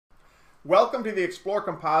Welcome to the Explore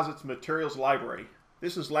Composites Materials Library.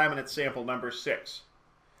 This is laminate sample number 6.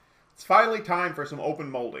 It's finally time for some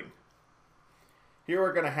open molding. Here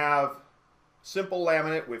we're going to have simple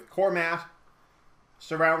laminate with Coremat,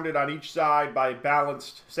 surrounded on each side by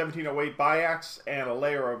balanced 1708 biax and a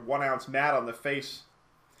layer of 1 ounce mat on the face.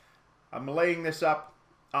 I'm laying this up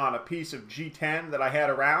on a piece of G10 that I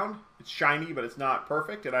had around. It's shiny, but it's not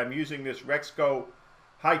perfect, and I'm using this Rexco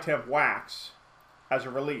high temp wax as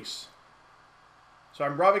a release. So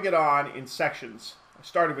I'm rubbing it on in sections. I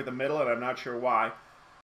started with the middle, and I'm not sure why.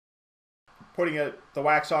 Putting the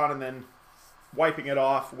wax on and then wiping it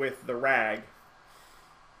off with the rag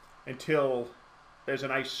until there's a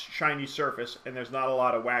nice shiny surface and there's not a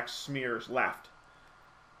lot of wax smears left.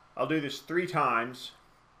 I'll do this 3 times.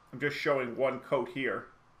 I'm just showing one coat here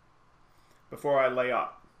before I lay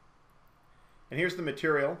up. And here's the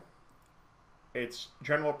material. It's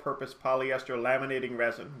general purpose polyester laminating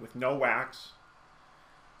resin with no wax.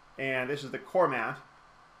 And this is the Coremat.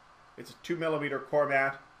 It's a 2mm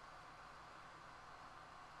Coremat.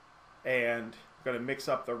 And I'm going to mix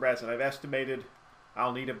up the resin. I've estimated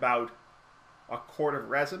I'll need about a quart of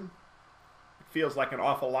resin. It feels like an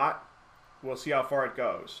awful lot. We'll see how far it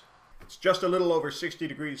goes. It's just a little over 60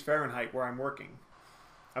 degrees Fahrenheit where I'm working.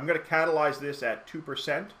 I'm going to catalyze this at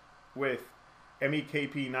 2% with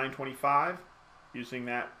MEKP 925, using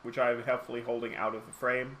that, which I'm helpfully holding out of the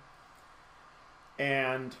frame.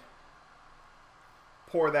 And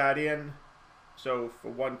pour that in. So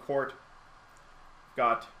for 1 quart,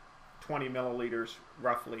 got 20 milliliters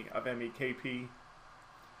roughly of MEKP.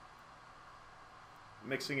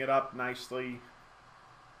 Mixing it up nicely.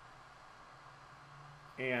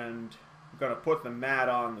 And I'm going to put the mat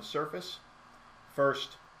on the surface.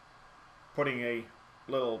 First, putting a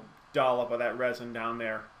little dollop of that resin down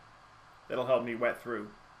there. That'll help me wet through.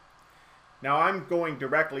 Now I'm going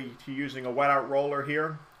directly to using a wet out roller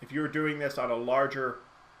here. If you were doing this on a larger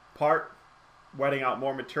part, wetting out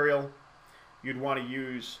more material, you'd want to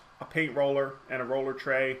use a paint roller and a roller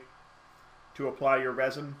tray to apply your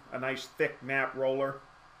resin. A nice thick nap roller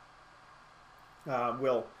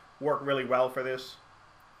will work really well for this,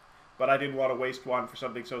 but I didn't want to waste one for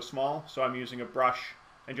something so small, so I'm using a brush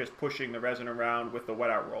and just pushing the resin around with the wet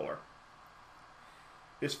out roller.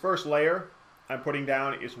 This first layer I'm putting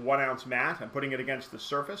down is 1 ounce mat. I'm putting it against the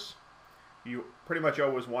surface. You pretty much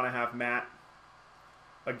always want to have mat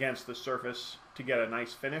against the surface to get a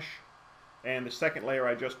nice finish. And the second layer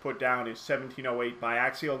I just put down is 1708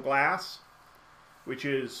 biaxial glass, which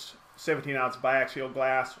is 17 ounce biaxial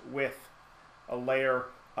glass with a layer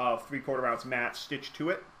of 3/4 ounce mat stitched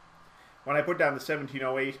to it. When I put down the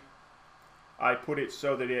 1708, I put it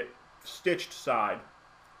so that it stitched side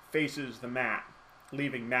faces the mat,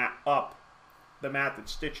 leaving mat up. The mat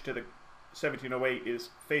that's stitched to the 1708 is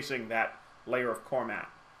facing that layer of Coremat.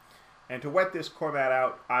 And to wet this Coremat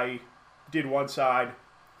out, I did one side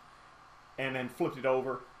and then flipped it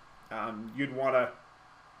over. You'd want to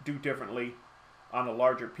do differently on a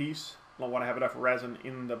larger piece. You don't want to have enough resin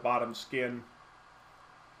in the bottom skin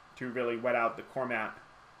to really wet out the Coremat.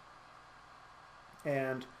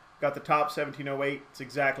 And got the top 1708. It's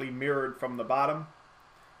exactly mirrored from the bottom.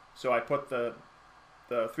 So I put the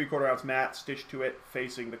 3/4 ounce mat stitched to it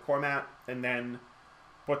facing the Coremat, and then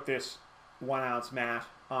put this 1 ounce mat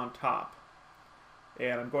on top.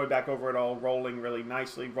 And I'm going back over it all, rolling really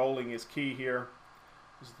nicely. Rolling is key here.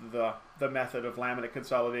 This is the method of laminate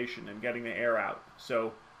consolidation and getting the air out.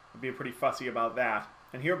 So I'll be pretty fussy about that.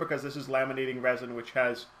 And here, because this is laminating resin which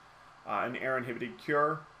has an air inhibited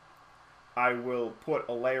cure, I will put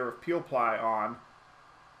a layer of peel ply on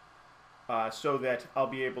so that I'll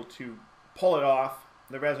be able to pull it off.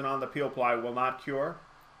 The resin on the peel ply will not cure.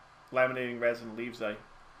 Laminating resin leaves an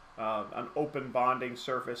open bonding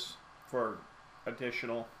surface for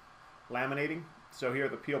additional laminating. So here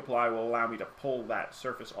the peel ply will allow me to pull that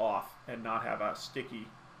surface off and not have a sticky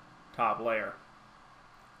top layer.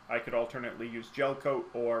 I could alternately use gel coat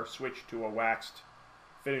or switch to a waxed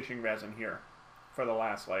finishing resin here for the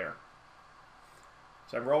last layer.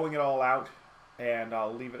 So I'm rolling it all out, and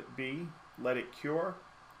I'll leave it be, let it cure,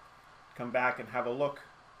 come back and have a look.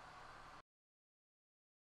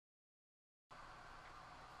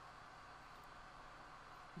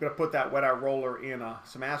 I'm going to put that wet out roller in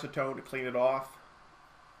some acetone to clean it off.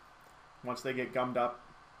 Once they get gummed up,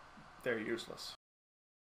 they're useless.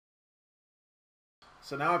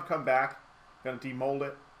 So now I've come back, I'm going to demold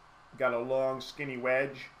it. Got a long skinny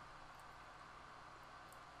wedge.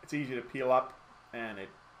 It's easy to peel up, and it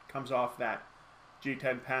comes off that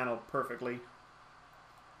G10 panel perfectly.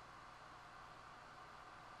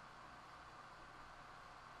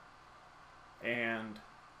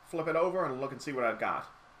 flip it over and look and see what I've got.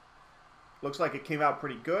 Looks like it came out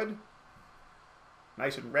pretty good.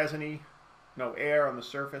 Nice and resiny, no air on the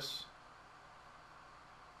surface.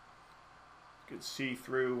 You can see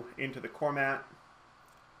through into the Coremat.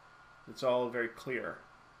 It's all very clear.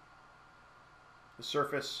 The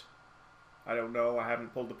surface, I don't know, I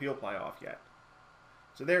haven't pulled the peel ply off yet.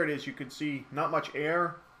 So there it is, you can see not much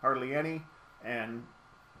air, hardly any, and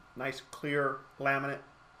nice clear laminate.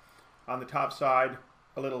 On the top side,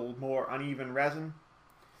 a little more uneven resin.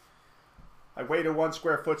 I weighed a 1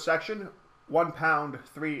 square foot section, 1 pound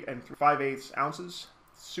 3 5/8 ounces,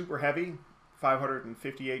 super heavy,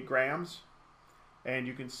 558 grams. And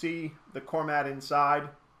you can see the Coremat inside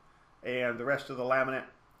and the rest of the laminate.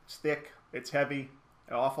 It's thick, it's heavy,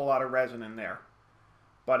 an awful lot of resin in there.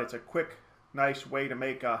 But it's a quick, nice way to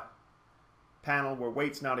make a panel where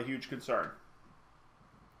weight's not a huge concern.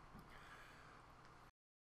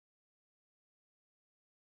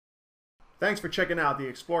 Thanks for checking out the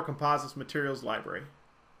Explore Composites Materials Library.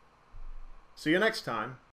 See you next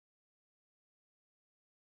time.